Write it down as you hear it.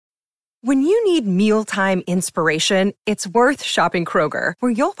When you need mealtime inspiration, it's worth shopping Kroger,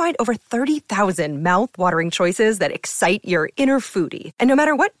 where you'll find over 30,000 mouth-watering choices that excite your inner foodie. And no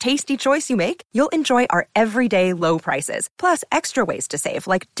matter what tasty choice you make, you'll enjoy our everyday low prices, plus extra ways to save,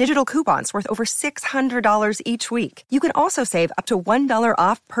 like digital coupons worth over $600 each week. You can also save up to $1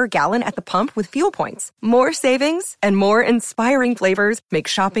 off per gallon at the pump with fuel points. More savings and more inspiring flavors make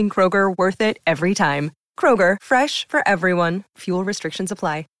shopping Kroger worth it every time. Kroger, fresh for everyone. Fuel restrictions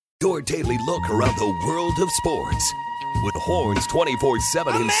apply. Your daily look around the world of sports with Horns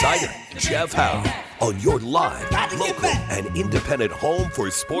 24/7 insider Jeff Howe on your live, local, and independent home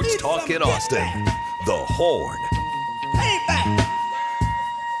for sports talk in Austin. The Horn.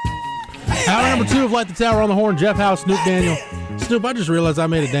 Hour number 2 of Light the Tower on the Horn. Jeff Howe, Snoop Daniel. Snoop, I just realized I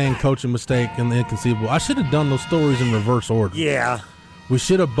made a dang coaching mistake in the inconceivable. I should have done those stories in reverse order. Yeah. We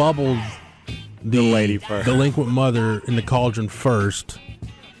should have bubbled the lady first, delinquent mother in the cauldron first,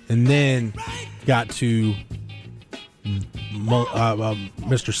 and then got to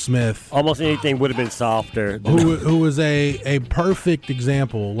Mr. Smith. Almost anything would have been softer. Who was a perfect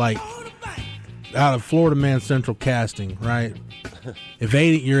example, like out of Florida Man Central casting, right?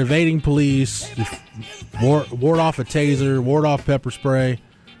 You're evading police, ward off a taser, ward off pepper spray.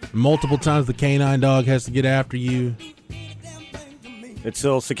 Multiple times the canine dog has to get after you. It's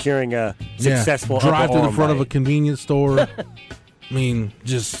still securing a successful drive to the front of a convenience store. I mean,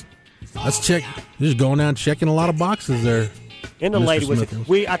 let's check. Just going down checking a lot of boxes there. And the Mr. lady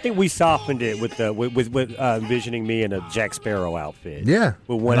Smith. I think we softened it with envisioning me in a Jack Sparrow outfit. Yeah,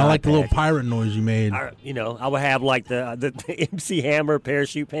 with I like the little pirate noise you made. I would have like the MC Hammer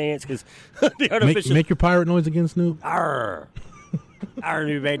parachute pants because the artificial. Make your pirate noise again, Snoop. Arr.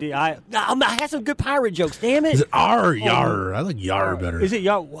 I had some good pirate jokes. Damn it! Is it R yar? I like yar better. Is it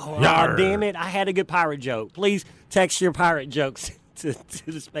yar? Yar. Damn it! I had a good pirate joke. Please text your pirate jokes to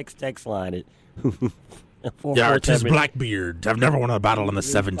the Specs text line at Yar, 'tis Blackbeard. I've never won a battle in the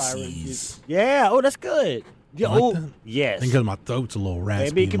 7 seas. Yeah. Oh, that's good. Yeah. Like that? Yes. I think because my throat's a little raspy.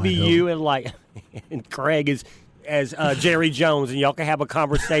 Maybe it could be you and Craig as Jerry Jones, and y'all can have a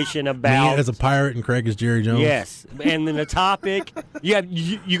conversation about me as a pirate and Craig as Jerry Jones. Yes, and then the topic,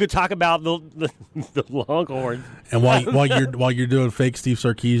 you could talk about the Longhorns. And while you're doing fake Steve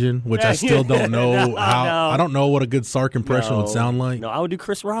Sarkisian, which I still don't know I don't know what a good Sark impression would sound like. No, I would do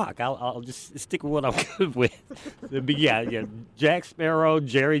Chris Rock. I'll just stick with what I'm good with. But yeah, Jack Sparrow,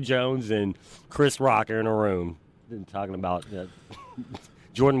 Jerry Jones, and Chris Rock are in a room talking about.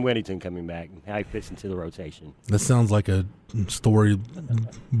 Jordan Whittington coming back, how he fits into the rotation. That sounds like a story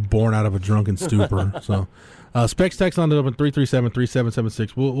born out of a drunken stupor. So, Specs text on it up in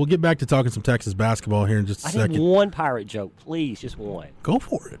 337-3776. We'll get back to talking some Texas basketball here in just a second. I need one pirate joke, please, just one. Go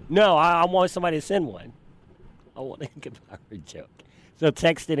for it. No, I want somebody to send one. I want a good pirate joke. So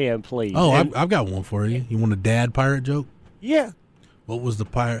text it in, please. Oh, I've got one for you. You want a dad pirate joke? Yeah. What was the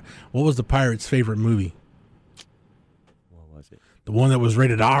pirate's favorite movie? The one that was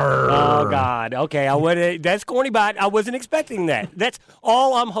rated R. Oh God! Okay, that's corny, but I wasn't expecting that. That's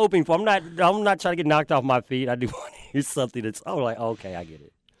all I'm hoping for. I'm not trying to get knocked off my feet. I do want to hear something that's okay, I get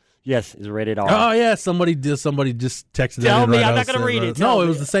it. Yes, it's rated R. Oh yeah, somebody just texted Tell that in me, right I'm not going to read it. No, it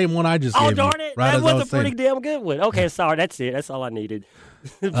was the same one I just gave you. Oh darn it! Right, that was a pretty damn good one. Okay, sorry. That's it. That's all I needed.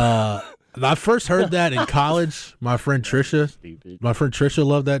 I first heard that in college. My friend Trisha. My friend Trisha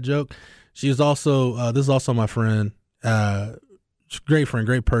loved that joke. She was also. This is also my friend. Great friend,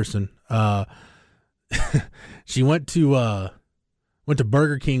 great person. She went to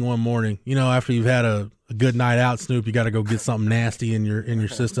Burger King one morning. You know, after you've had a good night out, Snoop, you got to go get something nasty in your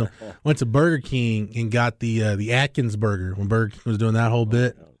system. Went to Burger King and got the Atkins burger when Burger King was doing that whole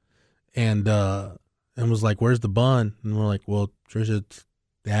bit, and was like, "Where's the bun?" And we're like, "Well, Trisha, it's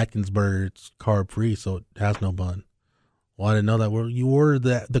the Atkins burger. It's carb free, so it has no bun." Well, I didn't know that. Well, you ordered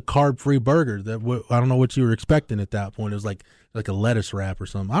the carb-free burger. I don't know what you were expecting at that point. It was like a lettuce wrap or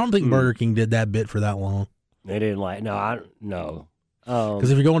something. I don't think Burger King did that bit for that long. They didn't no. Because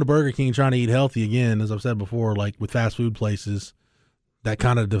if you're going to Burger King trying to eat healthy again, as I've said before, like with fast food places, that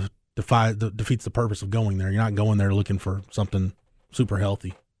kind of defeats the purpose of going there. You're not going there looking for something super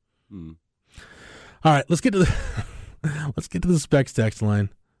healthy. All right, let's get to the Specs text line,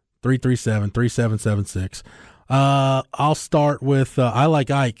 337-3776. I'll start with I Like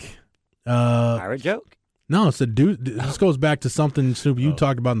Ike. Pirate joke? No, it's a Deuce. This goes back to something, Snoop, you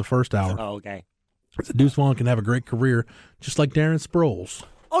talked about in the first hour. Oh, okay. Deuce Vaughn can have a great career, just like Darren Sproles.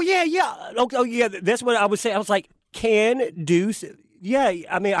 Oh, yeah. Oh, yeah, that's what I would say. I was like, can Deuce... Yeah,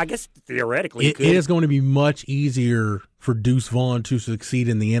 I mean, I guess theoretically it is going to be much easier for Deuce Vaughn to succeed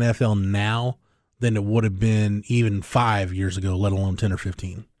in the NFL now than it would have been even 5 years ago, let alone 10 or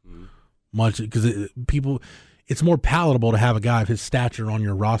 15. much because it's more palatable to have a guy of his stature on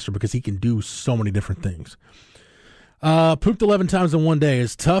your roster because he can do so many different things. Pooped 11 times in one day.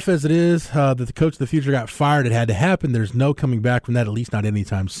 As tough as it is that the coach of the future got fired, it had to happen. There's no coming back from that, at least not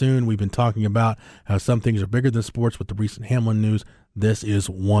anytime soon. We've been talking about how some things are bigger than sports with the recent Hamlin news. This is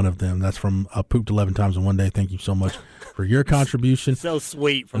one of them. That's from Pooped 11 times in one day. Thank you so much for your contribution. So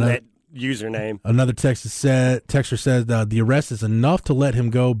sweet from that username. Another texter says the arrest is enough to let him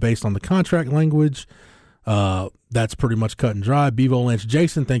go based on the contract language. That's pretty much cut and dry. Bevo Lynch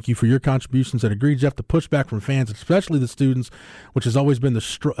Jason, thank you for your contributions. And agree, Jeff, the pushback from fans, especially the students, which has always been the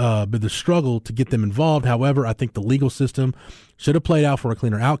struggle to get them involved. However, I think the legal system should have played out for a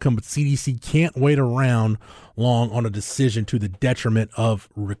cleaner outcome, but CDC can't wait around long on a decision to the detriment of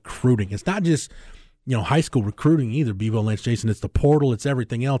recruiting. It's not just high school recruiting either, Bevo Lynch Jason. It's the portal. It's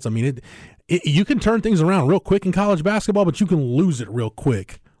everything else. I mean, you can turn things around real quick in college basketball, but you can lose it real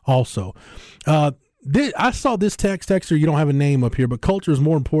quick also. I saw this texter, you don't have a name up here, but culture is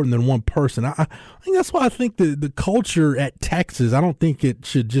more important than one person. I think that's why I think the culture at Texas, I don't think it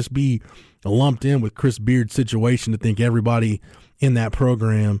should just be lumped in with Chris Beard's situation to think everybody in that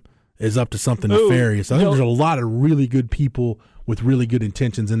program is up to something nefarious. I think there's a lot of really good people with really good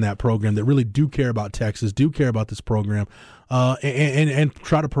intentions in that program that really do care about Texas, do care about this program, and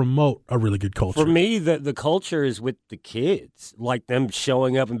try to promote a really good culture. For me, the culture is with the kids, like them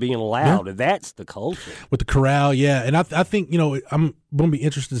showing up and being loud. Yeah. That's the culture. With the corral, yeah. And I think, I'm going to be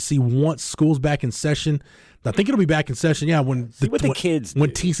interested to see once school's back in session. I think it'll be back in session, yeah, when the kids when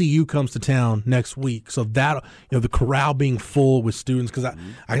TCU comes to town next week. So that, the corral being full with students, because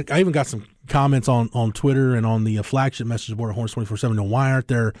I even got some comments on Twitter and on the flagship message board at Horns 24/7. Why aren't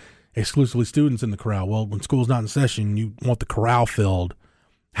there exclusively students in the corral? Well, when school's not in session, you want the corral filled.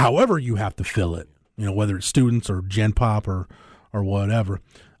 However, you have to fill it. Whether it's students or Gen Pop or whatever.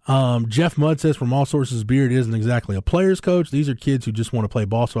 Jeff Mudd says, from all sources, Beard isn't exactly a player's coach. These are kids who just want to play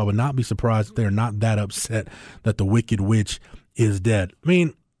ball, so I would not be surprised if they are not that upset that the Wicked Witch is dead. I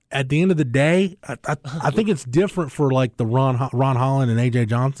mean, at the end of the day, I think it's different for like the Ron Holland and A.J.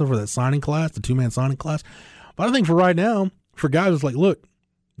 Johnson for that signing class, the two-man signing class. But I think for right now, for guys, it's like, look,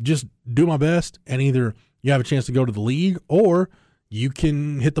 just do my best, and either you have a chance to go to the league or you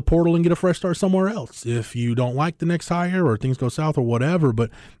can hit the portal and get a fresh start somewhere else if you don't like the next hire or things go south or whatever. But,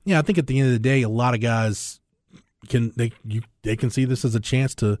 yeah, I think at the end of the day, a lot of guys can see this as a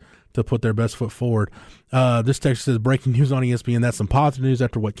chance to put their best foot forward. This text says, breaking news on ESPN. That's some positive news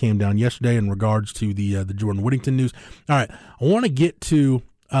after what came down yesterday in regards to the Jordan Whittington news. All right, I want to get to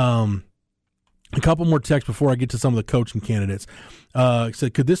a couple more texts before I get to some of the coaching candidates.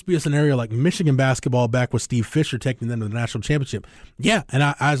 Said, could this be a scenario like Michigan basketball back with Steve Fisher taking them to the national championship? Yeah, and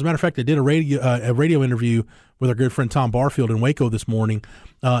I, as a matter of fact, I did a radio interview with our good friend Tom Barfield in Waco this morning,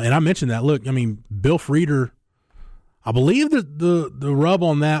 and I mentioned that. Look, I mean, Bill Frieder, I believe that the rub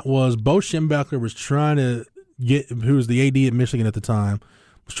on that was Bo Schembechler was trying to get, who was the AD at Michigan at the time,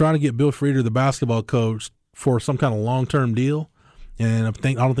 was trying to get Bill Frieder, the basketball coach, for some kind of long-term deal. And I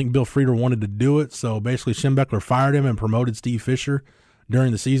don't think Bill Frieder wanted to do it, so basically Schembechler fired him and promoted Steve Fisher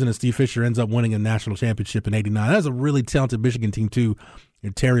during the season, and Steve Fisher ends up winning a national championship in '89. That's a really talented Michigan team too.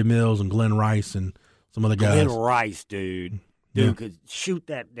 Terry Mills and Glenn Rice and some other guys. Glenn Rice, dude could shoot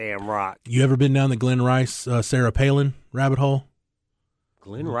that damn rock. You ever been down the Glenn Rice, Sarah Palin rabbit hole?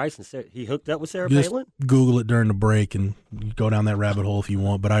 Glenn Rice and Sarah, he hooked up with Sarah Just Palin? Google it during the break and you go down that rabbit hole if you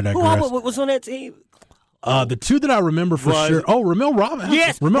want, but I digress. What was on that team? The two that I remember for sure. Oh, Ramil Robinson.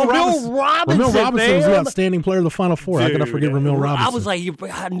 Yes, Ramil Robinson. Ramil Robinson was the outstanding player of the Final Four. Dude, How could I forget Ramil Robinson? I was like,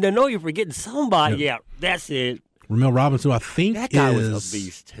 I know you're forgetting somebody. Yeah, that's it. Ramil Robinson, who I think that guy was a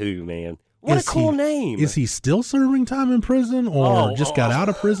beast too, man. What a cool name. Is he still serving time in prison or just got out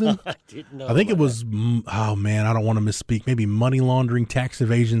of prison? I didn't know. I think it was, I don't want to misspeak, maybe money laundering, tax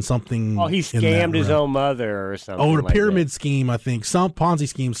evasion, something. Oh, he scammed his own mother or something. Oh, a pyramid scheme, I think. Some Ponzi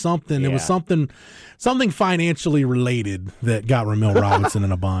scheme, something. Yeah. It was something financially related that got Ramil Robinson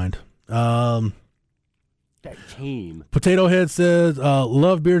in a bind. That team. Potato Head says,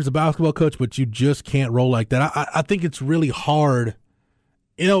 love Beard's a basketball coach, but you just can't roll like that. I think it's really hard.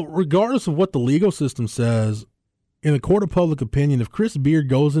 Regardless of what the legal system says, in the court of public opinion, if Chris Beard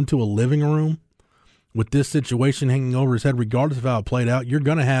goes into a living room with this situation hanging over his head, regardless of how it played out, you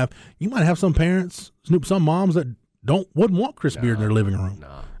might have some parents, some moms that wouldn't want Chris Beard in their living room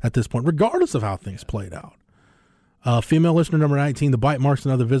at this point, regardless of how things played out. Female listener number 19, the bite marks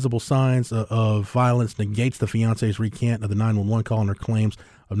and other visible signs of violence negates the fiance's recant of the 911 call and her claims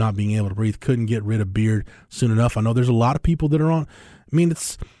of not being able to breathe. Couldn't get rid of Beard soon enough. I know there's a lot of people that are on. I mean,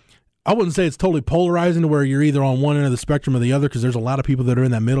 I wouldn't say it's totally polarizing to where you're either on one end of the spectrum or the other, because there's a lot of people that are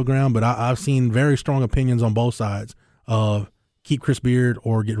in that middle ground, but I've seen very strong opinions on both sides of keep Chris Beard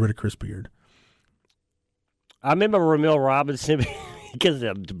or get rid of Chris Beard. I remember Ramil Robinson, because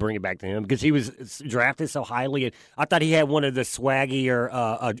to bring it back to him, because he was drafted so highly. And I thought he had one of the swaggier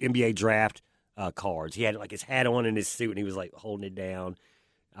NBA draft cards. He had like his hat on and his suit, and he was like holding it down.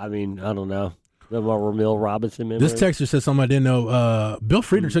 I mean, I don't know. About Ramil Robinson memory? This texter says something I didn't know. Bill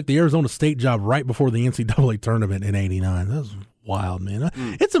Friedner took the Arizona State job right before the NCAA tournament in '89. That was wild, man.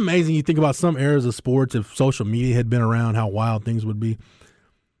 It's amazing. You think about some eras of sports, if social media had been around, how wild things would be.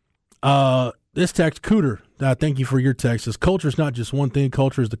 This text, Cooter, thank you for your text, says culture is not just one thing.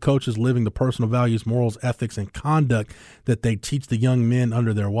 Culture is the coaches living the personal values, morals, ethics, and conduct that they teach the young men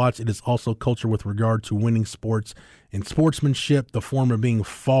under their watch. It is also culture with regard to winning sports and sportsmanship, the former being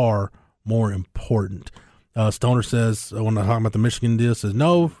far more important. Stoner says, when I'm talking about the Michigan deal, says,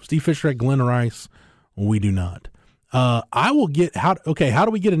 no, Steve Fisher at Glen Rice. We do not. I will get, how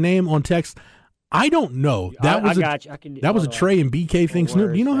do we get a name on text? I don't know. That was that was a Trey and BK thing.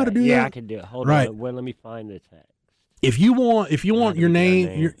 Snoop, do you know how to do that? Yeah, I can do it. Hold on. Well, let me find the text. If you want your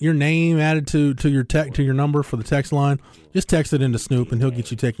name added to your number for the text line, just text it into Snoop and he'll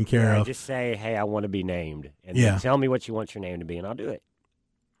get you taken care of. Just say, hey, I want to be named, and then tell me what you want your name to be, and I'll do it.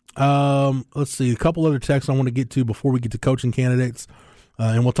 Let's see, a couple other texts I want to get to before we get to coaching candidates,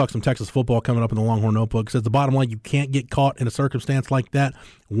 and we'll talk some Texas football coming up in the Longhorn Notebook. It says the bottom line, you can't get caught in a circumstance like that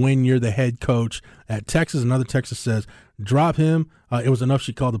when you're the head coach at Texas. Another Texas says, drop him. It was enough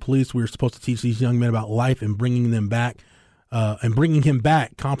she called the police. We were supposed to teach these young men about life, and bringing him back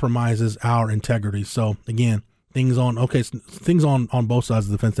compromises our integrity. So again, things on both sides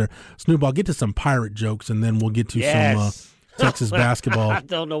of the fence there. Snoop, I'll get to some pirate jokes, and then we'll get to some Texas basketball. I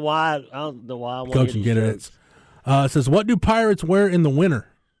don't know why I want coaching candidates. It says, what do pirates wear in the winter?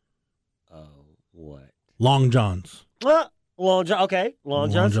 What? Long johns. Long john. Okay,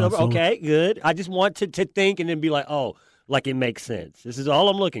 long johns. Okay, good. I just want to think and then be like, oh, like it makes sense. This is all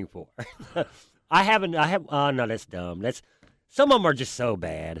I'm looking for. No, that's dumb. Some of them are just so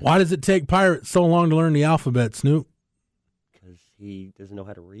bad. Why does it take pirates so long to learn the alphabet, Snoop? Because he doesn't know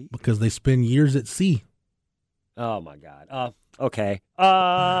how to read. Because they spend years at sea. Oh, my God. Okay.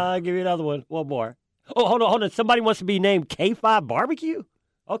 Give me another one. One more. Oh, hold on. Somebody wants to be named K5 Barbecue?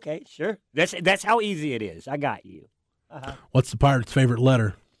 Okay, sure. That's how easy it is. I got you. Uh-huh. What's the pirate's favorite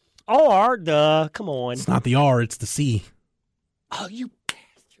letter? R, duh. Come on. It's not the R, it's the C. Oh, you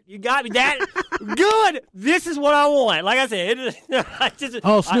bastard. You got me. That good. This is what I want. Like I said.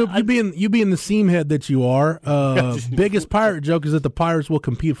 Snoop, you being the seam head that you are, biggest pirate joke is that the Pirates will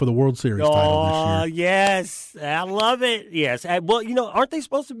compete for the World Series title this year. Oh, yes. I love it. Yes. Well, aren't they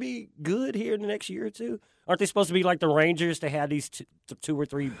supposed to be good here in the next year or two? Aren't they supposed to be like the Rangers to have these two or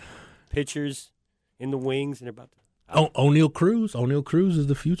three pitchers in the wings and they're about to O'Neal Cruz. O'Neal Cruz is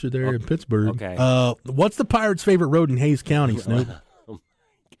the future there in Pittsburgh. Okay. What's the Pirates' favorite road in Hayes County, Snoop?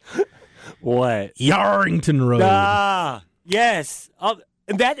 What? Yarrington Road. Yes.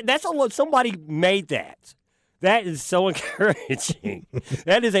 That's somebody made that. That is so encouraging.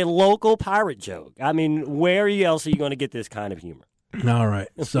 That is a local pirate joke. I mean, where else are you going to get this kind of humor? All right.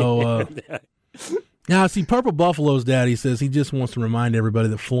 So now, see, Purple Buffalo's daddy says he just wants to remind everybody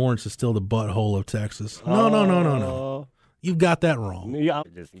that Florence is still the butthole of Texas. No. You've got that wrong. Yeah,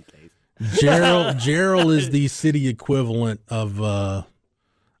 just in case. Gerald is the city equivalent of, I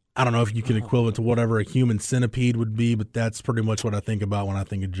don't know if you can equivalent to whatever a human centipede would be, but that's pretty much what I think about when I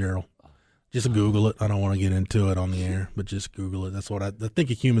think of Gerald. Just Google it. I don't want to get into it on the air, but just Google it. That's what I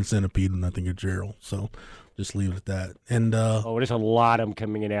think of human centipede when I think of Gerald. So just leave it at that. And there's a lot of them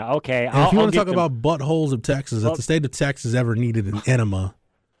coming in now. Okay. If you want to talk about buttholes of Texas, if the state of Texas ever needed an enema,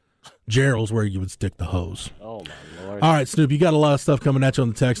 Gerald's where you would stick the hose. Oh my Lord! All right, Snoop, you got a lot of stuff coming at you on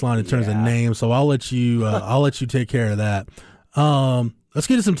the text line in terms of names, so I'll let you take care of that. Let's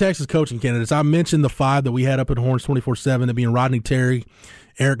get to some Texas coaching candidates. I mentioned the 5 that we had up at Horns 24/7, that being Rodney Terry,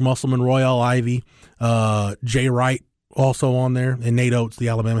 Eric Musselman, Royale Ivy, Jay Wright also on there, and Nate Oates, the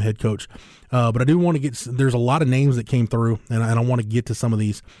Alabama head coach. But I do want to get – there's a lot of names that came through, and I want to get to some of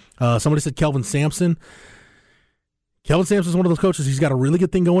these. Somebody said Kelvin Sampson. Kelvin Sampson is one of those coaches. He's got a really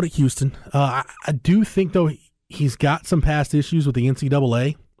good thing going at Houston. I do think, though, he's got some past issues with the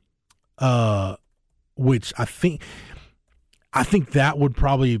NCAA, which I think that would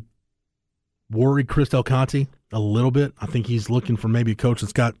probably worry Chris Del Conte a little bit. I think he's looking for maybe a coach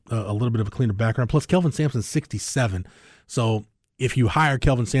that's got a little bit of a cleaner background. Plus, Kelvin Sampson's 67, so if you hire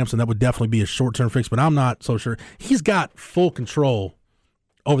Kelvin Sampson, that would definitely be a short-term fix, but I'm not so sure. He's got full control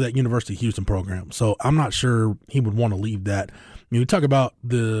over that University of Houston program. So I'm not sure he would want to leave that. I mean, we talk about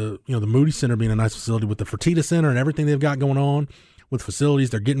the Moody Center being a nice facility with the Fertitta Center and everything they've got going on with facilities.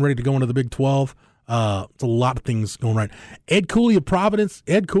 They're getting ready to go into the Big 12. It's a lot of things going right. Ed Cooley of Providence.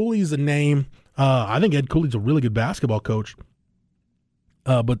 Ed Cooley is a name. I think Ed Cooley's a really good basketball coach.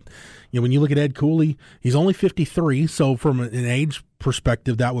 But when you look at Ed Cooley, he's only 53, so from an age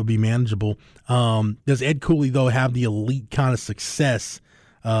perspective, that would be manageable. Does Ed Cooley, though, have the elite kind of success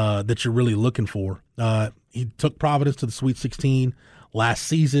that you're really looking for? He took Providence to the Sweet 16 last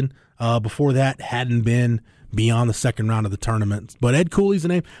season. Before that, hadn't been beyond the second round of the tournament. But Ed Cooley's a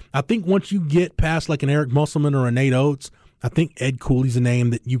name. I think once you get past like an Eric Musselman or a Nate Oates, I think Ed Cooley's a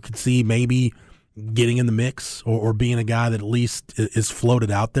name that you could see maybe getting in the mix or being a guy that at least is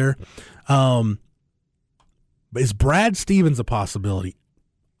floated out there. But is Brad Stevens a possibility?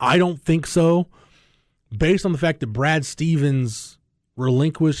 I don't think so, based on the fact that Brad Stevens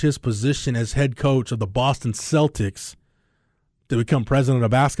relinquished his position as head coach of the Boston Celtics to become president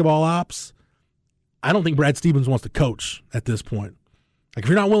of basketball ops. I don't think Brad Stevens wants to coach at this point. Like, if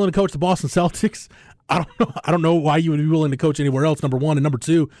you're not willing to coach the Boston Celtics, I don't know why you would be willing to coach anywhere else, number one. And number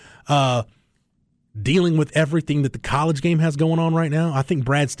two, dealing with everything that the college game has going on right now, I think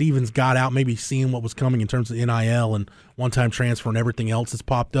Brad Stevens got out maybe seeing what was coming in terms of NIL and one-time transfer and everything else that's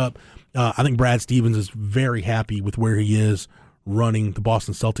popped up. I think Brad Stevens is very happy with where he is running the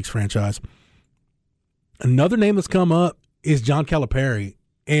Boston Celtics franchise. Another name that's come up is John Calipari.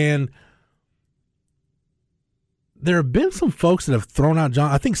 And there have been some folks that have thrown out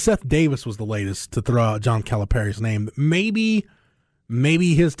John. I think Seth Davis was the latest to throw out John Calipari's name. Maybe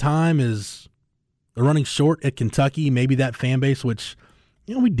his time is running short at Kentucky. Maybe that fan base, which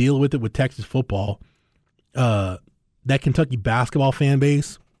we deal with it with Texas football. That Kentucky basketball fan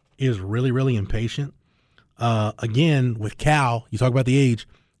base is really, really impatient. Again, with Cal, you talk about the age.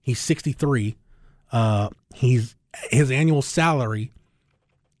 He's 63. His annual salary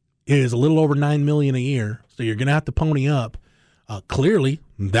is a little over $9 million a year. So you're going to have to pony up. Clearly,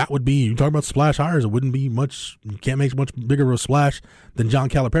 that would be, you talk about splash hires, it wouldn't be much, you can't make much bigger of a splash than John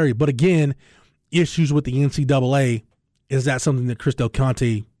Calipari. But again, issues with the NCAA, is that something that Chris Del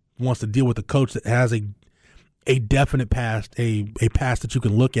Conte wants to deal with, a coach that has a definite past, a past that you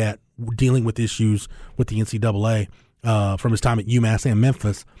can look at dealing with issues with the NCAA from his time at UMass and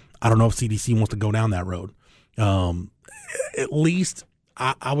Memphis? I don't know if CDC wants to go down that road. At least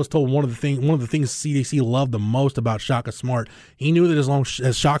I was told one of the things CDC loved the most about Shaka Smart, he knew that as long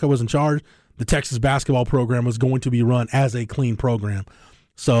as Shaka was in charge, the Texas basketball program was going to be run as a clean program.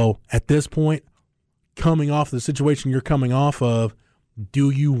 So at this point, coming off the situation you're coming off of,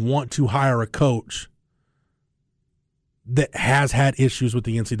 do you want to hire a coach that has had issues with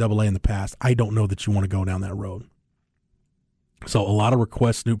the NCAA in the past? I don't know that you want to go down that road. So a lot of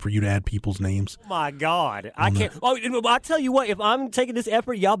requests, Snoop, for you to add people's names. Oh, my God. I can't. Oh, I tell you what, if I'm taking this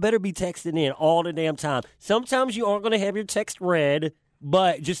effort, y'all better be texting in all the damn time. Sometimes you aren't going to have your text read,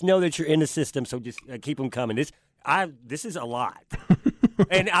 but just know that you're in the system, so just keep them coming. This is a lot.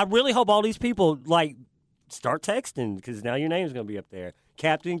 And I really hope all these people, start texting, because now your name's going to be up there.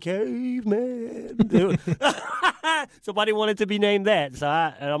 Captain Caveman. Somebody wanted to be named that, so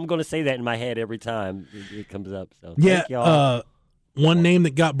I'm going to say that in my head every time it comes up. So thank y'all. One name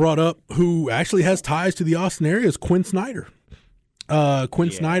that got brought up who actually has ties to the Austin area is Quinn Snyder.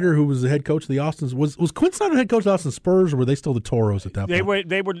 Snyder, who was the head coach of the Austins, was Quinn Snyder head coach of the Austin Spurs, or were they still the Toros at that point?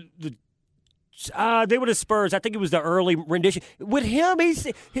 They were the Spurs. I think it was the early rendition. With him, he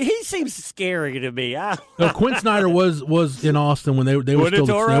seems scary to me. Quinn Snyder was in Austin when they were still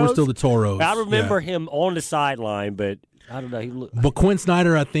the Toros. I remember him on the sideline, but I don't know. But Quinn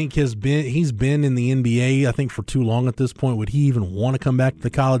Snyder, I think, he's been in the NBA, I think, for too long at this point. Would he even want to come back to the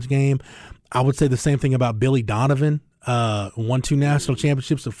college game? I would say the same thing about Billy Donovan. Won 2 national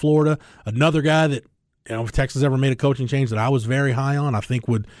championships at Florida. Another guy that, if Texas ever made a coaching change that I was very high on, I think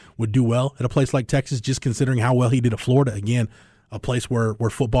would do well at a place like Texas, just considering how well he did at Florida. Again, a place where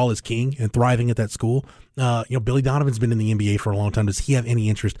football is king and thriving at that school. Billy Donovan's been in the NBA for a long time. Does he have any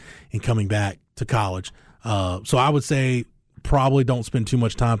interest in coming back to college? So I would say probably don't spend too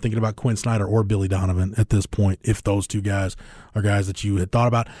much time thinking about Quinn Snyder or Billy Donovan at this point, if those two guys are guys that you had thought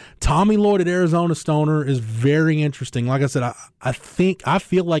about. Tommy Lloyd at Arizona Stoner is very interesting. Like I said, I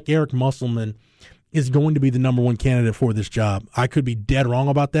feel like Eric Musselman is going to be the number one candidate for this job. I could be dead wrong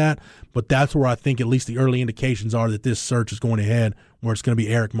about that, but that's where I think at least the early indications are that this search is going ahead, where it's going to be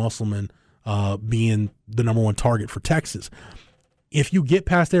Eric Musselman being the number one target for Texas. If you get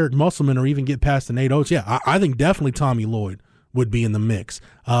past Eric Musselman or even get past the Nate Oates, I think definitely Tommy Lloyd would be in the mix.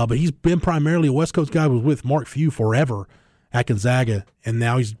 But he's been primarily a West Coast guy, was with Mark Few forever at Gonzaga, and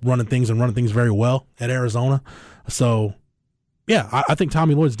now he's running things very well at Arizona. So, yeah, I think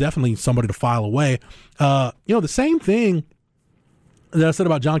Tommy Lloyd's definitely somebody to file away. The same thing that I said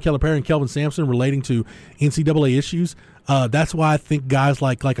about John Calipari and Kelvin Sampson relating to NCAA issues. That's why I think guys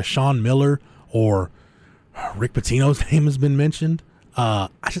like a Sean Miller or Rick Pitino's name has been mentioned. I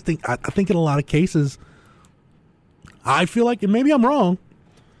think in a lot of cases, I feel like, and maybe I'm wrong.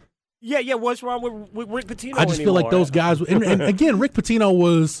 Yeah. What's wrong with Rick Pitino? I just feel like those guys, and again, Rick Pitino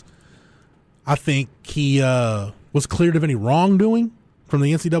was, I think he was cleared of any wrongdoing from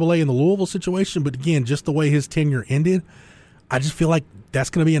the NCAA in the Louisville situation. But again, just the way his tenure ended, I just feel like that's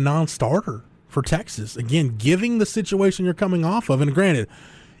going to be a non-starter for Texas. Again, giving the situation you're coming off of, and granted,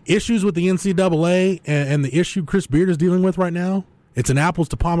 issues with the NCAA and the issue Chris Beard is dealing with right now, it's an apples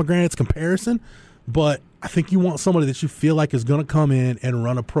to pomegranates comparison, but I think you want somebody that you feel like is going to come in and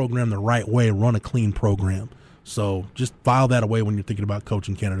run a program the right way, run a clean program. So just file that away when you're thinking about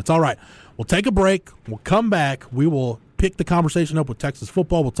coaching candidates. All right, we'll take a break. We'll come back. We will pick the conversation up with Texas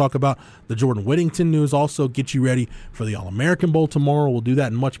football. We'll talk about the Jordan Whittington news, also get you ready for the All-American Bowl tomorrow. We'll do that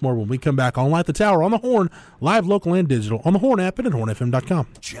and much more when we come back on Light the Tower, on the Horn, live, local, and digital, on the Horn app and at hornfm.com.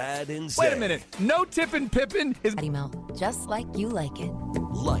 Chad and Zay. Wait a minute. No tipping Pippin is Milk, just like you like it.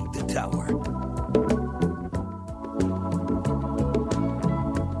 Light the Tower.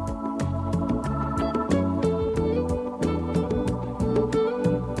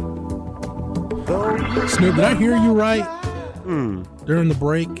 Snoop, did I hear you right during the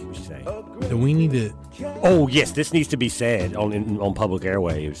break? That we need to. Oh yes, this needs to be said on public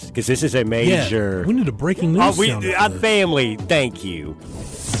airwaves because this is a major. Yeah, we need a breaking news. Family, thank you.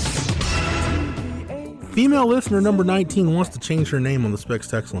 Female listener number 19 wants to change her name on the Specs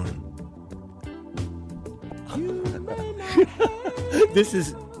text line. This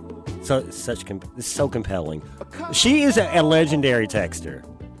is so compelling. She is a legendary texter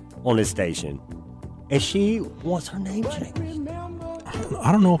on this station, and she wants her name changed.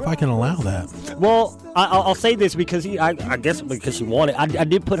 I don't know if I can allow that. Well, I'll say this because I guess because she wanted. I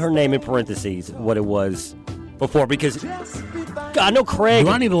did put her name in parentheses what it was before because I know Craig.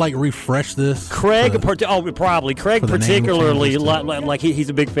 Do I need to refresh this? Craig, probably. Craig particularly, like he's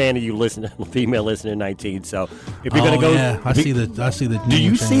a big fan of you, female listener 19. So if you're gonna go, yeah, I see the. Do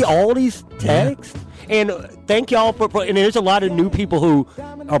you see all these texts? Yeah. And thank y'all for. And there's a lot of new people who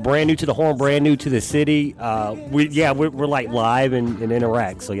are brand new to the Horn, brand new to the city. We're like live and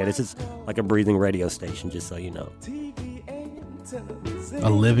interact. So yeah, this is like a breathing radio station. Just so you know, a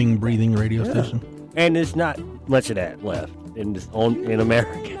living, breathing radio station. And there's not much of that left in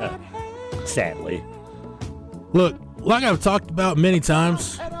America, sadly. Look, like I've talked about many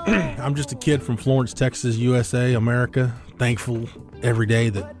times, I'm just a kid from Florence, Texas, USA, America. Thankful every day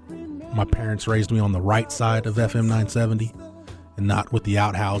that my parents raised me on the right side of FM 970 and not with the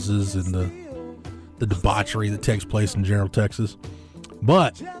outhouses and the debauchery that takes place in Gerald, Texas.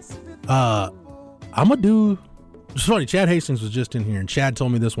 But I'm going to do... It's funny, Chad Hastings was just in here, and Chad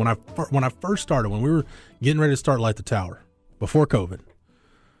told me this when I first started, when we were getting ready to start Light the Tower, before COVID.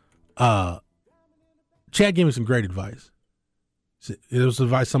 Chad gave me some great advice. It was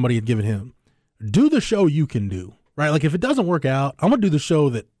advice somebody had given him. Do the show you can do, right? Like, if it doesn't work out, I'm going to do the show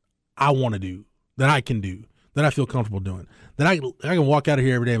that I want to do, that I can do, that I feel comfortable doing, that I can walk out of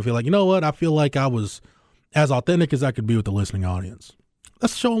here every day and feel like, you know what, I feel like I was as authentic as I could be with the listening audience.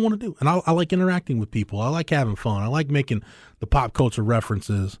 That's the show I want to do. And I like interacting with people. I like having fun. I like making the pop culture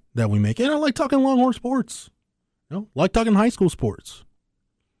references that we make. And I like talking Longhorn sports. Like talking high school sports,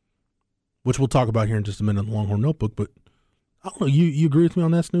 which we'll talk about here in just a minute in the Longhorn Notebook. But I don't know. You agree with me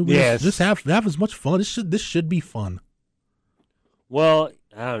on that, Snoop? Yes. Just have as much fun. This should be fun. Well,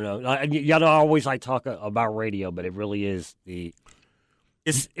 I don't know. Y'all don't always talk about radio, but it really is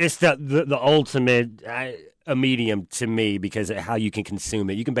it's the ultimate a medium to me because of how you can consume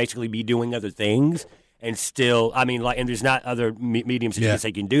it. You can basically be doing other things and still, and there's not other mediums that you can say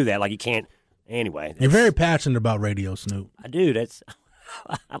you can do that. Like you can't, anyway. You're very passionate about radio, Snoop. I do.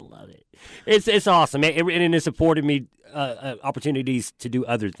 I love it. It's awesome. And it's afforded me opportunities to do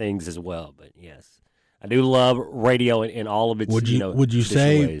other things as well. But yes, I do love radio in all of its, would you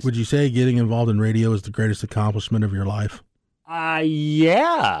say getting involved in radio is the greatest accomplishment of your life?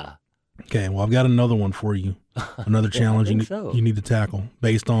 Yeah. Okay, well, I've got another one for you, another challenge you need to tackle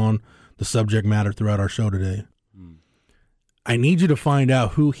based on the subject matter throughout our show today. I need you to find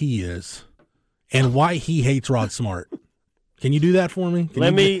out who he is and why he hates Rod Smart. Can you do that for me?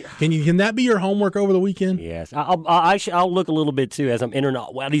 Can that be your homework over the weekend? Yes, I'll look a little bit too as I'm entering.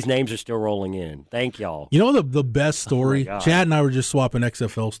 Wow, these names are still rolling in. Thank y'all. You know the best story? Chad and I were just swapping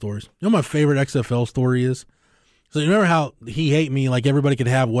XFL stories. You know what my favorite XFL story is? So you remember how he hate me, like everybody could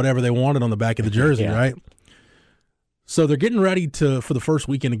have whatever they wanted on the back of the jersey, Yeah. right? So they're getting ready for the first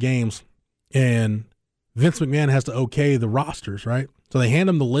weekend of games, and Vince McMahon has to okay the rosters, right? So they hand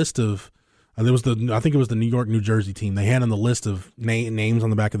him the list of I think it was the New York, New Jersey team. They hand him the list of names on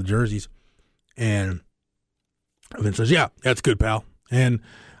the back of the jerseys, and Vince says, "Yeah, that's good, pal." And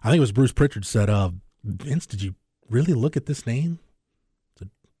I think it was Bruce Pritchard said, "Vince, did you really look at this name?" I said,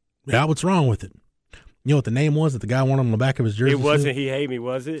 "Yeah, what's wrong with it?" You know what the name was that the guy wanted on the back of his jersey? It wasn't He Hate Me,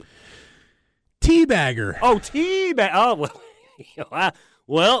 was it? Teabagger. Oh, Teabag. Oh,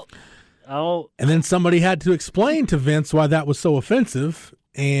 well. Oh. And then somebody had to explain to Vince why that was so offensive,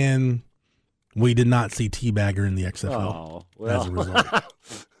 and we did not see Teabagger in the XFL as a result.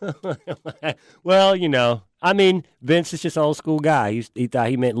 Well, you know, I mean, Vince is just an old school guy. He thought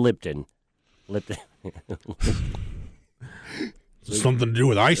he meant Lipton. Something to do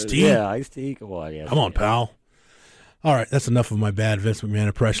with iced tea? Yeah, iced tea. Come on, yeah. Come on, pal. All right, that's enough of my bad Vince McMahon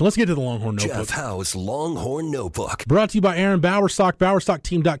impression. Let's get to the Longhorn Notebook. Jeff Howe's Longhorn Notebook. Brought to you by Erin Bowersock,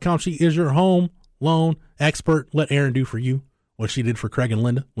 bowersockteam.com. She is your home loan expert. Let Erin do for you what she did for Craig and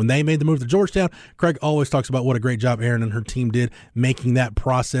Linda. When they made the move to Georgetown, Craig always talks about what a great job Erin and her team did, making that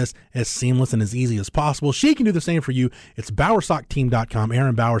process as seamless and as easy as possible. She can do the same for you. It's bowersockteam.com.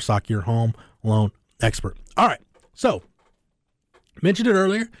 Erin Bowersock, your home loan expert. All right, so mentioned it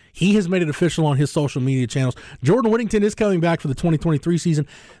earlier. He has made it official on his social media channels. Jordan Whittington is coming back for the 2023 season.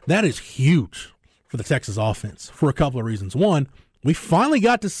 That is huge for the Texas offense for a couple of reasons. One, we finally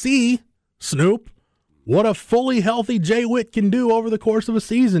got to see, Snoop, what a fully healthy Jay Witt can do over the course of a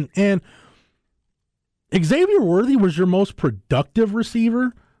season. And Xavier Worthy was your most productive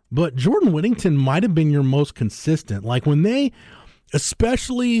receiver, but Jordan Whittington might have been your most consistent. Like when they,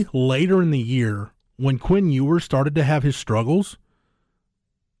 especially later in the year, when Quinn Ewers started to have his struggles,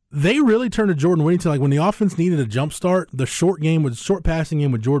 they really turned to Jordan Whittington. Like when the offense needed a jump start, the short passing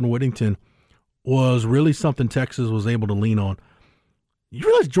game with Jordan Whittington was really something Texas was able to lean on. You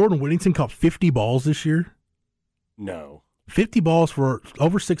realize Jordan Whittington caught 50 balls this year? No. 50 balls for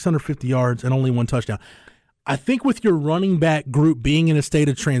over 650 yards and only one touchdown. I think with your running back group being in a state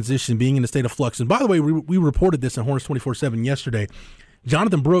of transition, being in a state of flux, and by the way, we reported this in Horns 24/7 yesterday,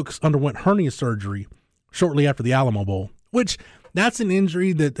 Jonathan Brooks underwent hernia surgery shortly after the Alamo Bowl, which that's an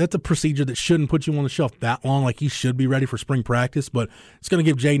injury that's a procedure that shouldn't put you on the shelf that long. Like he should be ready for spring practice, but it's going to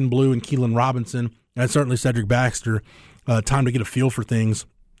give Jaden Blue and Keelan Robinson and certainly Cedric Baxter time to get a feel for things.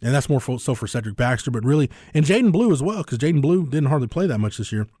 And that's more so for Cedric Baxter, but really, and Jaden Blue as well, because Jaden Blue didn't hardly play that much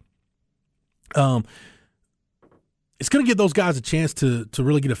this year. It's going to give those guys a chance to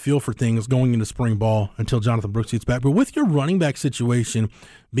really get a feel for things going into spring ball until Jonathan Brooks gets back. But with your running back situation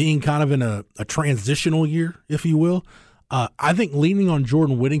being kind of in a transitional year, if you will, I think leaning on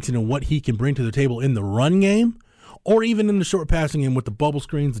Jordan Whittington and what he can bring to the table in the run game, or even in the short passing game with the bubble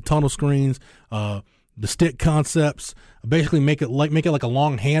screens, the tunnel screens, the stick concepts, basically make it like a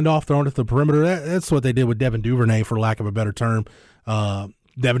long handoff thrown at the perimeter. That's what they did with Devin Duvernay, for lack of a better term.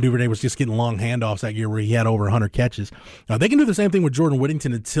 Devin Duvernay was just getting long handoffs that year where he had over 100 catches. They can do the same thing with Jordan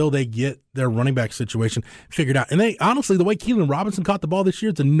Whittington until they get their running back situation figured out. And they honestly, the way Keelan Robinson caught the ball this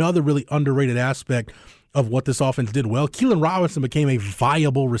year, it's another really underrated aspect of what this offense did well. Keelan Robinson became a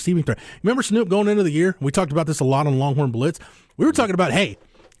viable receiving threat. Remember Snoop going into the year? We talked about this a lot on Longhorn Blitz. We were talking about, hey,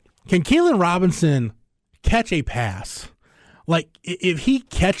 can Keelan Robinson catch a pass? Like, if he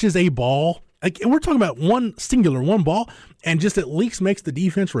catches a ball, like we're talking about one ball, and just at least makes the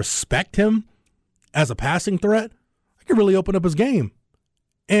defense respect him as a passing threat, that could really open up his game.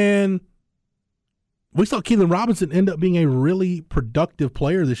 And we saw Keelan Robinson end up being a really productive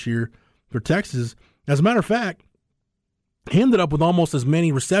player this year for Texas. As a matter of fact, he ended up with almost as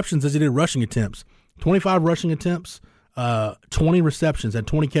many receptions as he did rushing attempts. 25 rushing attempts, 20 receptions, had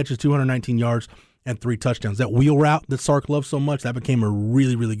 20 catches, 219 yards, and 3 touchdowns. That wheel route that Sark loves so much, that became a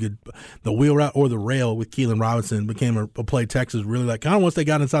really, really good – the wheel route or the rail with Keelan Robinson became a play Texas really like. Kind of once they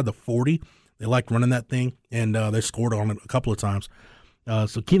got inside the 40, they liked running that thing, and they scored on it a couple of times.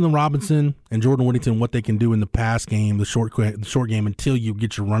 So Keelan Robinson and Jordan Whittington, what they can do in the pass game, the short game, until you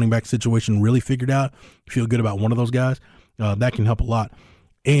get your running back situation really figured out, you feel good about one of those guys, that can help a lot.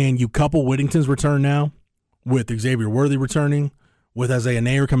 And you couple Whittington's return now with Xavier Worthy returning, with Isaiah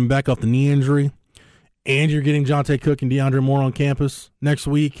Nair coming back off the knee injury, and you're getting Jonte Cook and DeAndre Moore on campus next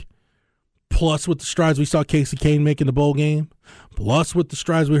week, plus with the strides we saw Casey Kane make in the bowl game, plus with the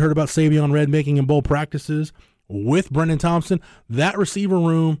strides we heard about Savion Red making in bowl practices, with Brendan Thompson, that receiver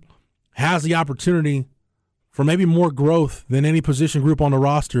room has the opportunity for maybe more growth than any position group on the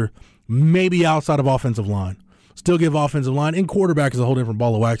roster, maybe outside of offensive line. still give offensive line and quarterback is a whole different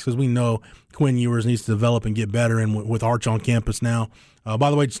ball of wax because we know Quinn Ewers needs to develop and get better. And with Arch on campus now, by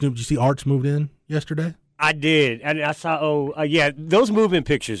the way, Snoop, did you see Arch moved in yesterday? I did, and I saw. Those movement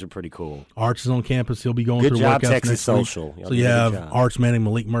pictures are pretty cool. Arch is on campus. He'll be going Good through job, workouts Texas next Social. week. So you have Arch Manning,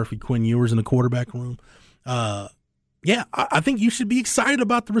 Malik Murphy, Quinn Ewers in the quarterback room. I think you should be excited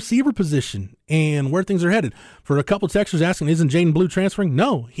about the receiver position and where things are headed. For a couple of texters asking, isn't Jaden Blue transferring?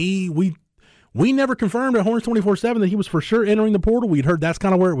 No, we never confirmed at Horns 24/7 that he was for sure entering the portal. We'd heard that's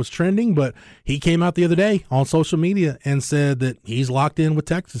kind of where it was trending, but he came out the other day on social media and said that he's locked in with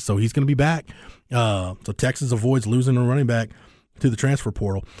Texas, so he's going to be back. So Texas avoids losing a running back to the transfer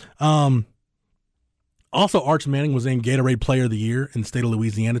portal. Also, Arch Manning was named Gatorade Player of the Year in the state of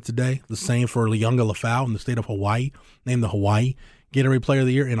Louisiana today. The same for Leunga Lafau in the state of Hawaii, named the Hawaii Gatorade Player of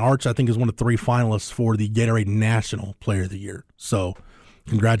the Year. And Arch, I think, is one of 3 finalists for the Gatorade National Player of the Year. So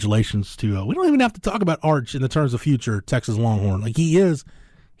congratulations to we don't even have to talk about Arch in the terms of future Texas Longhorn. Like he's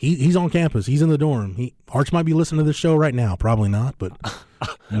on campus. He's in the dorm. Arch might be listening to this show right now. Probably not, but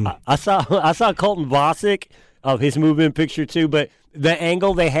I saw Colton Bosick of his movement picture too, but the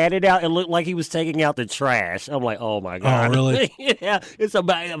angle they had it out, it looked like he was taking out the trash. I'm like, oh my god! Oh, really? Yeah, it's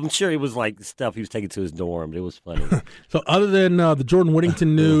about. I'm sure it was like stuff he was taking to his dorm. It was funny. So, other than the Jordan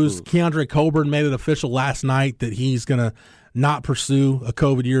Whittington news, Keondre Coburn made it official last night that he's going to not pursue a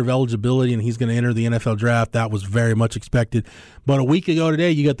COVID year of eligibility and he's going to enter the NFL draft. That was very much expected. But a week ago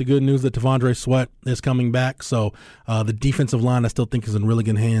today, you got the good news that T'Vondre Sweat is coming back. So, the defensive line I still think is in really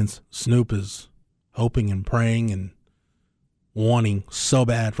good hands. Snoop is hoping and praying and wanting so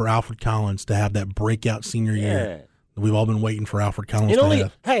bad for Alfred Collins to have that breakout senior year. We've all been waiting for Alfred Collins to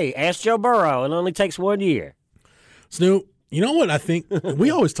have. Hey, ask Joe Burrow. It only takes 1 year. Snoop, you know what I think?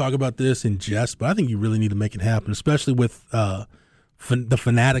 We always talk about this in jest, but I think you really need to make it happen, especially with the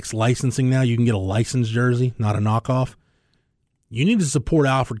Fanatics licensing now. You can get a licensed jersey, not a knockoff. You need to support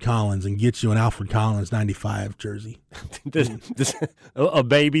Alfred Collins and get you an Alfred Collins 95 jersey. A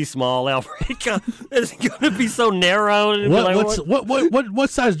baby small Alfred Collins. It's going to be so narrow. What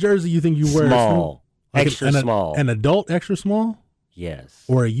size jersey you think you wear? Small. Like extra small. An adult extra small? Yes.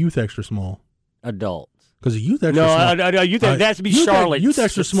 Or a youth extra small? Adult. Because a youth extra small. No, youth that has to be Charlotte. Youth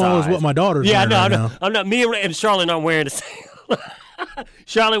extra small size. is what my daughter's wearing right now. I'm not. Me and Charlotte aren't wearing the same.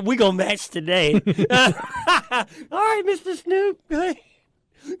 Charlotte, we gonna match today. All right, Mr. Snoop. Hey,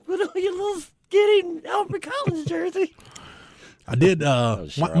 put on your little skinny Alfred Collins jersey. I did.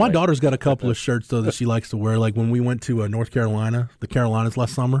 My daughter's got a couple of shirts though that she likes to wear. Like when we went to North Carolina, the Carolinas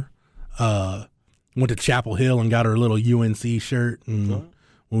last summer. Went to Chapel Hill and got her a little UNC shirt. And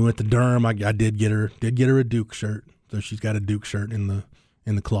when we went to Durham, I did get her a Duke shirt. So she's got a Duke shirt in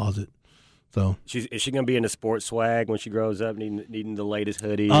the closet. So is she gonna be in the sports swag when she grows up, needing the latest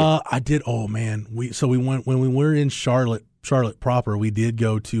hoodie? I did. Oh man, we went when we were in Charlotte proper. We did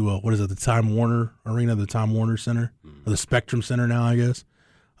go to the Time Warner Arena, the Time Warner Center, or the Spectrum Center now, I guess.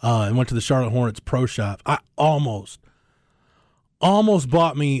 And went to the Charlotte Hornets Pro Shop. I almost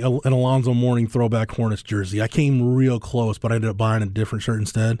bought me an Alonzo Mourning throwback Hornets jersey. I came real close, but I ended up buying a different shirt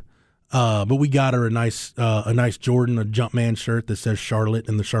instead. But we got her a nice Jordan, a Jumpman shirt that says Charlotte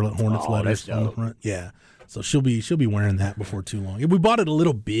and the Charlotte Hornets letters on the front. Yeah, so she'll be wearing that before too long. We bought it a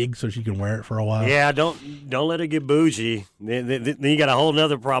little big so she can wear it for a while. Yeah, don't let her get bougie. Then you got a whole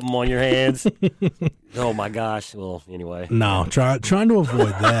other problem on your hands. Oh my gosh. Well, anyway. No, trying to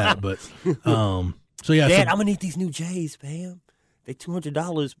avoid that, but so yeah. Dad, I'm gonna need these new J's, fam. They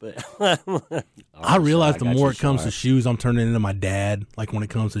 $200, but I realize the more it comes to shoes, I'm turning into my dad. Like when it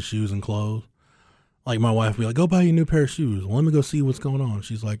comes to shoes and clothes, like my wife will be like, "Go buy you a new pair of shoes." Well, let me go see what's going on.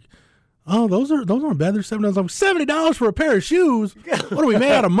 She's like, "Oh, those aren't bad. They're $70." I'm $70 for a pair of shoes. What are we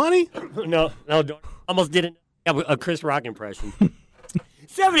made out of money? No, almost didn't have a Chris Rock impression.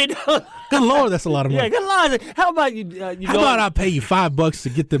 $70. Good Lord, that's a lot of money. Yeah, good Lord. How about you? How about I pay you $5 to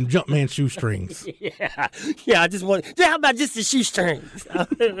get them Jumpman shoestrings? Yeah. I just want. How about just the shoestrings?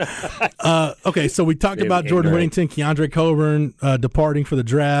 Okay, so we talked about Jordan Whittington, Keondre Coburn departing for the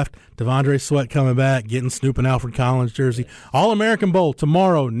draft, T'Vondre Sweat coming back, getting Snoop and Alfred Collins jersey. All-American Bowl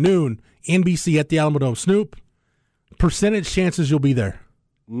tomorrow noon, NBC at the Alamodome. Snoop, percentage chances you'll be there?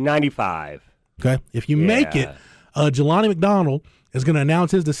 95. Okay, if you make it, Jelani McDonald is going to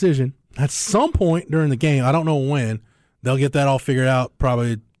announce his decision at some point during the game. I don't know when. They'll get that all figured out.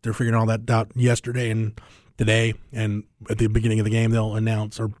 Probably they're figuring all that out yesterday and today. And at the beginning of the game, they'll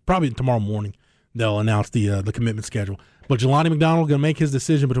announce, or probably tomorrow morning, they'll announce the commitment schedule. But Jelani McDonald going to make his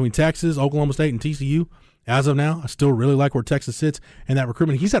decision between Texas, Oklahoma State, and TCU. As of now, I still really like where Texas sits in that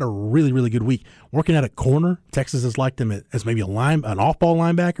recruitment. He's had a really, really good week. Working at a corner, Texas has liked him as maybe an off-ball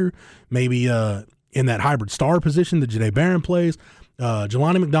linebacker, maybe in that hybrid star position that Jahdae Barron plays.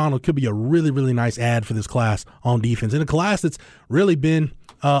 Jelani McDonald could be a really, really nice add for this class on defense. In a class that's really been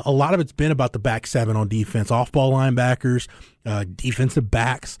a lot of it's been about the back seven on defense, off-ball linebackers, defensive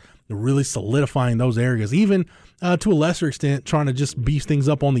backs. They're really solidifying those areas, even to a lesser extent, trying to just beef things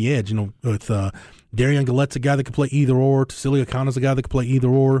up on the edge. With Darian Gallett's a guy that can play either or. Tassili Akana's a guy that can play either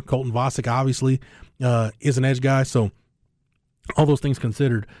or. Colton Vasek obviously is an edge guy. So all those things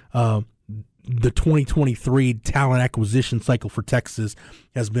considered, the 2023 talent acquisition cycle for Texas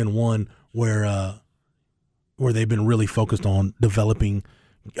has been one where they've been really focused on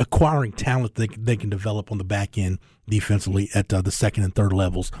acquiring talent that they can develop on the back end defensively at the second and third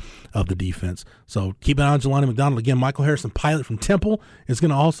levels of the defense. So keep an eye on Jelani McDonald. Again, Michael Harrison Pilot from Temple is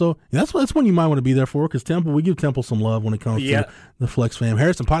going to also – that's one you might want to be there for, because Temple, we give Temple some love when it comes to the flex fam.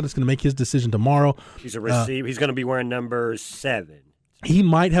 Harrison Pilot's going to make his decision tomorrow. He's a receiver. He's going to be wearing number 7. He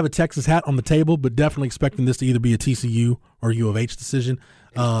might have a Texas hat on the table, but definitely expecting this to either be a TCU or U of H decision.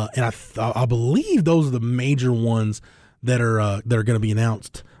 And I believe those are the major ones that are going to be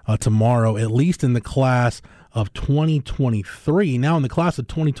announced tomorrow, at least in the class of 2023. Now, in the class of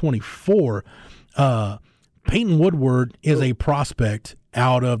 2024, Peyton Woodward is a prospect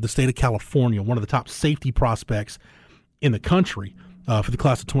out of the state of California, one of the top safety prospects in the country for the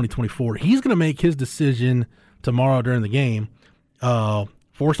class of 2024. He's going to make his decision tomorrow during the game.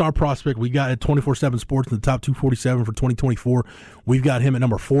 4-star prospect. We got at 24/7 Sports in the top 247 for 2024. We've got him at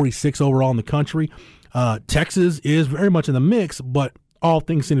number 46 overall in the country. Texas is very much in the mix, but all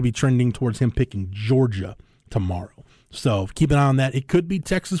things seem to be trending towards him picking Georgia tomorrow. So keep an eye on that. It could be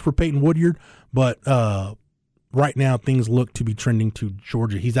Texas for Peyton Woodyard, but right now things look to be trending to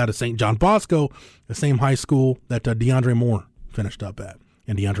Georgia. He's out of St. John Bosco, the same high school that DeAndre Moore finished up at.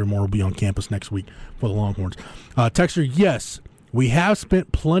 And DeAndre Moore will be on campus next week for the Longhorns. Texter, yes, we have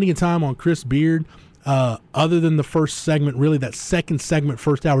spent plenty of time on Chris Beard. Other than the first segment, really that second segment,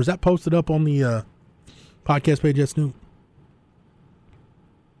 first hour, is that posted up on the podcast page yet, Snoop?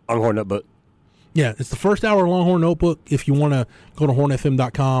 Longhorn Notebook. Yeah, it's the first hour Longhorn Notebook. If you want to go to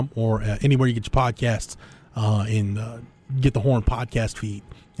hornfm.com or anywhere you get your podcasts and get the Horn podcast feed.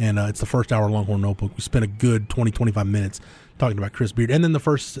 And it's the first hour Longhorn Notebook. We spent a good 20, 25 minutes talking about Chris Beard. And then the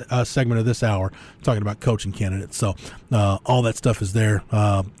first segment of this hour talking about coaching candidates. So all that stuff is there.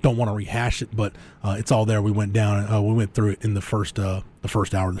 Don't want to rehash it, but it's all there. We went down. We went through it in the first hour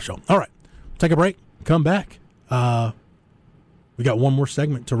of the show. All right, take a break. Come back. We got one more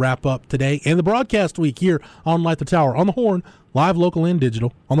segment to wrap up today and the broadcast week here on Light the Tower on the Horn, live, local, and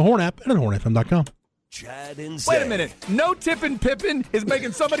digital on the Horn app and at hornfm.com. Chad and Zay. Wait a minute. No Tippin' Pippin is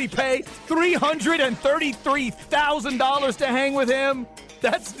making somebody pay $333,000 to hang with him?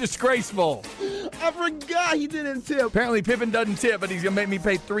 That's disgraceful. I forgot he didn't tip. Apparently Pippin doesn't tip, but he's going to make me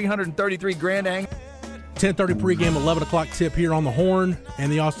pay $333,000 to hang. 10:30 pregame, 11 o'clock tip here on the Horn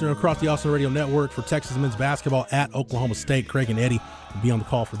and across the Austin Radio Network for Texas men's basketball at Oklahoma State. Craig and Eddie will be on the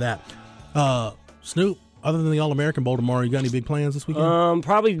call for that. Snoop, other than the All-American Bowl tomorrow, you got any big plans this weekend?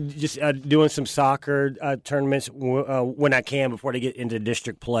 Probably just doing some soccer tournaments when I can before they get into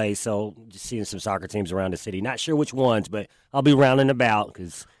district play. So just seeing some soccer teams around the city. Not sure which ones, but I'll be rounding about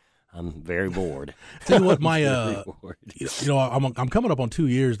because I'm very bored. Tell you what, I'm coming up on 2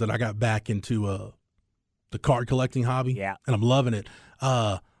 years that I got back into the card collecting hobby. Yeah. And I'm loving it.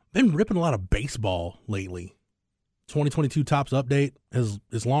 Been ripping a lot of baseball lately. 2022 Topps update has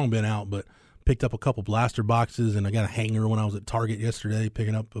long been out, but picked up a couple blaster boxes, and I got a hanger when I was at Target yesterday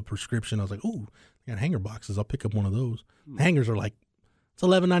picking up a prescription. I was like, ooh, I got hanger boxes. I'll pick up one of those. Hangers are like, it's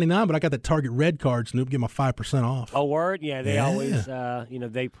 $11.99, but I got that Target red card, Snoop, get my 5% off. Oh, word? Yeah, they always,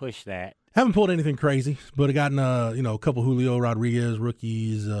 they push that. Haven't pulled anything crazy, but I gotten, a couple Julio Rodriguez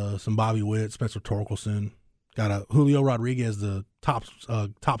rookies, some Bobby Witt, Spencer Torkelson. Got a Julio Rodriguez, the Topps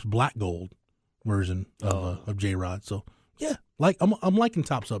black gold version of J-Rod. So, yeah, I'm liking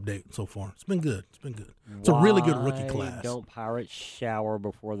Topps update so far. It's been good. It's a really good rookie class. Don't Pirates shower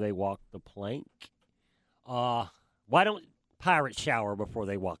before they walk the plank? Why don't Pirates shower before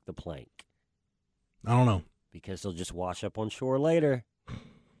they walk the plank? I don't know. Because they'll just wash up on shore later.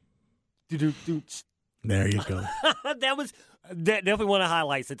 There you go. That was definitely one of the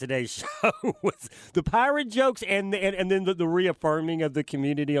highlights of today's show was the pirate jokes and then the reaffirming of the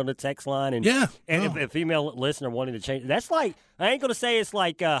community on the text line. And if a female listener wanting to change, that's like, I ain't going to say it's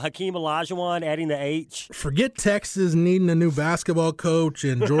like Hakeem Olajuwon adding the H. Forget Texas needing a new basketball coach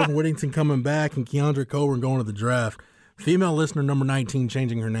and Jordan Whittington coming back and Keandre Coburn going to the draft. Female listener number 19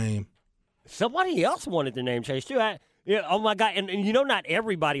 changing her name. Somebody else wanted their name changed too. Yeah, oh my God, and not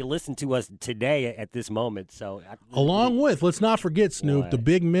everybody listened to us today at this moment. So, along with, let's not forget, Snoop, the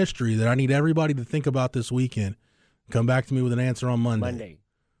big mystery that I need everybody to think about this weekend. Come back to me with an answer on Monday.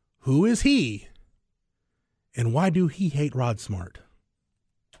 Who is he, and why do he hate Rod Smart?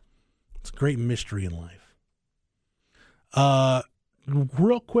 It's a great mystery in life.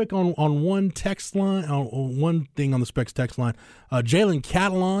 Real quick on one text line, on one thing on the Specs text line, Jalen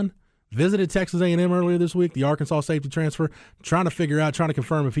Catalon visited Texas A&M earlier this week, the Arkansas safety transfer, trying to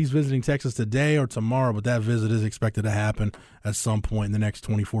confirm if he's visiting Texas today or tomorrow, but that visit is expected to happen at some point in the next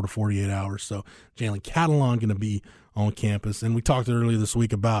 24 to 48 hours. So Jalen Catalon going to be on campus. And we talked earlier this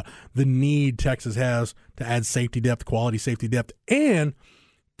week about the need Texas has to add safety depth, quality safety depth, and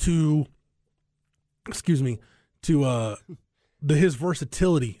to his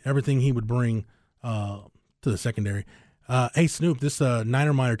versatility, everything he would bring to the secondary. Hey, Snoop, this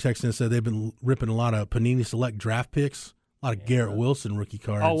Niner Miner texted and said they've been ripping a lot of Panini Select draft picks, a lot of Garrett Wilson rookie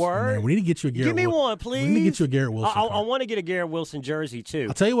cards. Oh, word? We need to get you a Garrett Give me one, please. We need to get you a Garrett Wilson card. I want to get a Garrett Wilson jersey, too.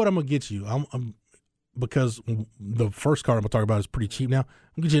 I'll tell you what I'm going to get you. Because the first card I'm going to talk about is pretty cheap now. I'm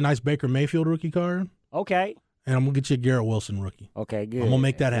going to get you a nice Baker Mayfield rookie card. Okay. And I'm going to get you a Garrett Wilson rookie. Okay, good. I'm going to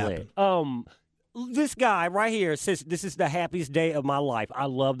make that happen. This guy right here says, this is the happiest day of my life. I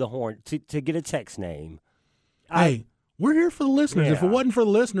love the Horn. To get a text name. Hey, we're here for the listeners. Yeah. If it wasn't for the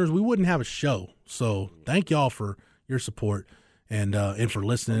listeners, we wouldn't have a show. So thank y'all for your support and for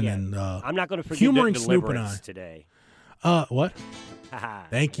listening. Yeah. And I'm not going to forget humoring the Snoop and deliverance I today. What?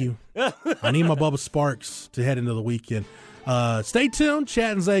 Thank you. I need my Bubba Sparks to head into the weekend. Stay tuned.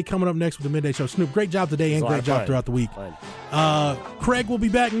 Chat and Zay coming up next with the Midday Show. Snoop, great job today and great job throughout the week. Craig will be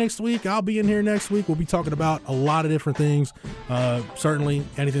back next week. I'll be in here next week. We'll be talking about a lot of different things. Certainly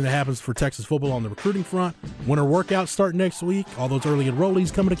anything that happens for Texas football on the recruiting front. Winter workouts start next week. All those early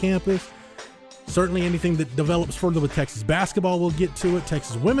enrollees coming to campus. Certainly anything that develops further with Texas basketball, we'll get to it.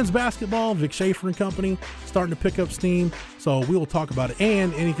 Texas women's basketball, Vic Schaefer and company, starting to pick up steam. So we will talk about it.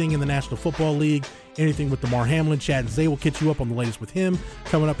 And anything in the National Football League, anything with DeMar Hamlin. Chad Zay will catch you up on the latest with him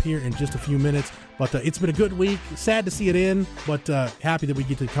coming up here in just a few minutes. But it's been a good week. Sad to see it end, but happy that we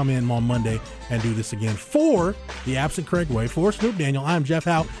get to come in on Monday and do this again. For the absent Craig Way, for Snoop Daniel, I'm Jeff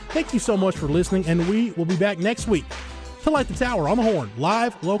Howe. Thank you so much for listening, and we will be back next week to light the tower on the Horn,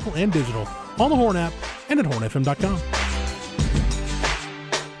 live, local, and digital, on the Horn app and at hornfm.com.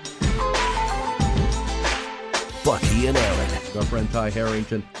 Bucky and Aaron. Our friend Ty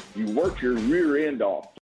Harrington. You work your rear end off.